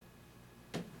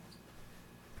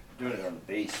Doing it on the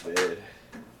bass, man.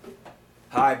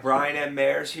 Hi, Brian M.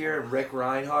 Mayers here and Rick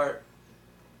Reinhart.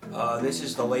 This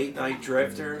is the Late Night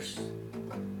Drifters.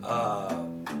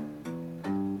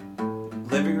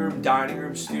 Living room, dining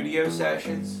room, studio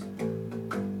sessions.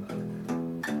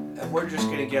 And we're just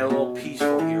gonna get a little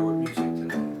peaceful here with music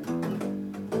today.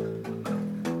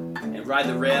 And ride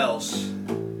the rails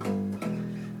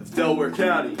of Delaware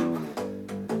County.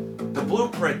 The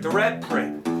blueprint, the red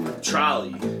print.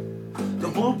 Trolley. The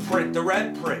blueprint, the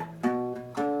red print.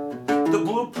 The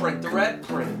blueprint, the red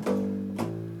print.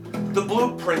 The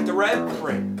blueprint, the red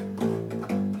print.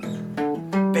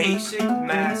 Basic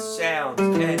mass sounds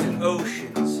and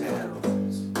ocean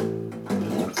sounds.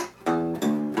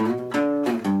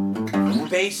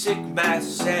 Basic mass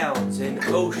sounds and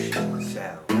ocean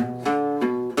sounds.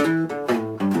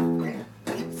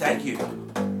 Thank you.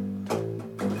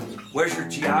 Where's your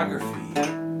geography?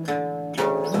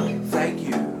 Thank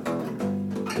you.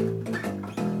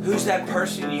 Who's that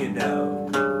person you know?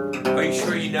 Are you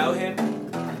sure you know him?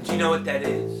 Do you know what that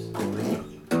is?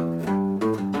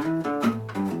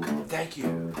 Thank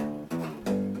you.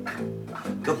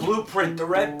 The blueprint, the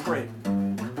red print.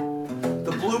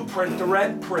 The blueprint, the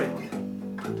red print.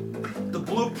 The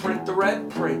blueprint, the red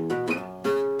print.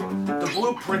 The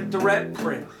blueprint, the red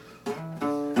print.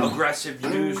 Aggressive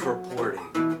news reporting.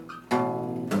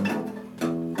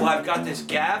 Well, I've got this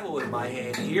gavel in my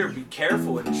hand here. Be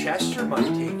careful, and Chester might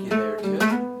take you there too.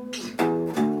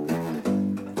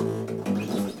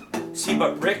 See,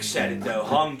 but Rick said it though,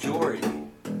 hung jury.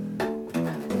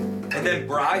 And then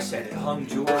Bri said it, hung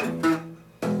jury.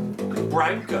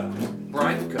 Branka.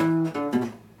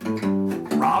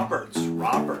 Roberts.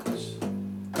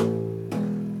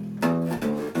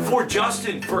 For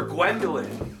Justin, for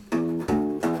Gwendolyn.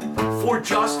 For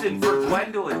Justin, for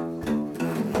Gwendolyn.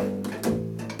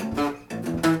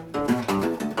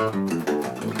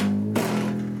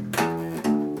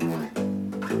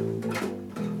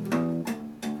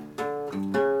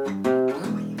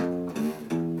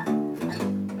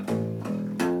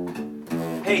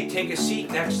 Hey, take a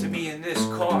seat next to me in this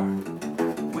car.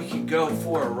 We can go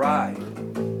for a ride.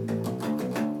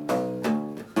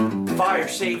 Fire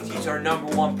safety is our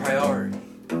 #1 priority.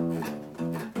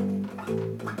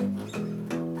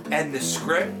 And the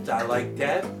script, I like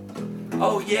that.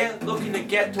 Oh yeah, looking to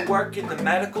get to work in the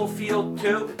medical field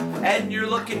too? And you're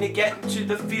looking to get into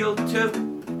the field too?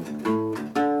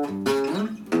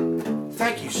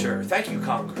 Thank you, sir. Thank you,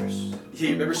 Congress. Yeah,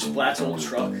 you remember Splat's old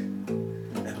truck?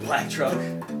 That black truck?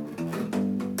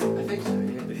 I think so,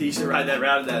 yeah. He used to ride that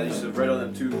around and he used to write on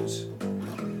them tunes.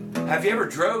 Have you ever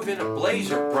drove in a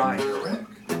Blazer, Brian or Rick?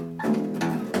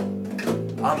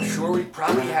 I'm sure we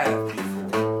probably have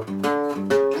before.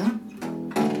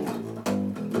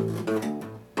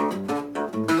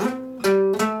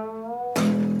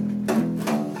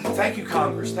 Thank you,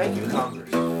 Congress. Thank you,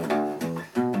 Congress.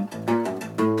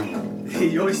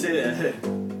 You always say that.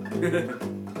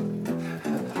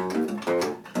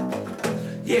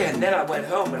 Yeah, and then I went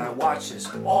home and I watched this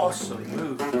awesome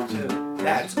movie, too.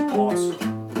 That's awesome.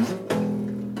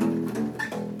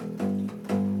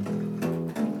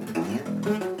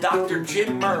 Dr.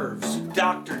 Jim Mervs,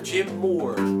 Dr. Jim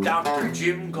Moore, Dr.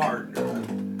 Jim Gardner.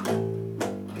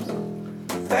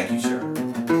 Thank you, sir.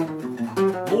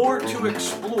 More to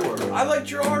explore. I liked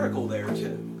your article there,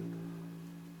 too.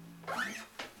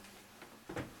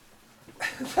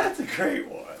 That's a great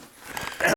one.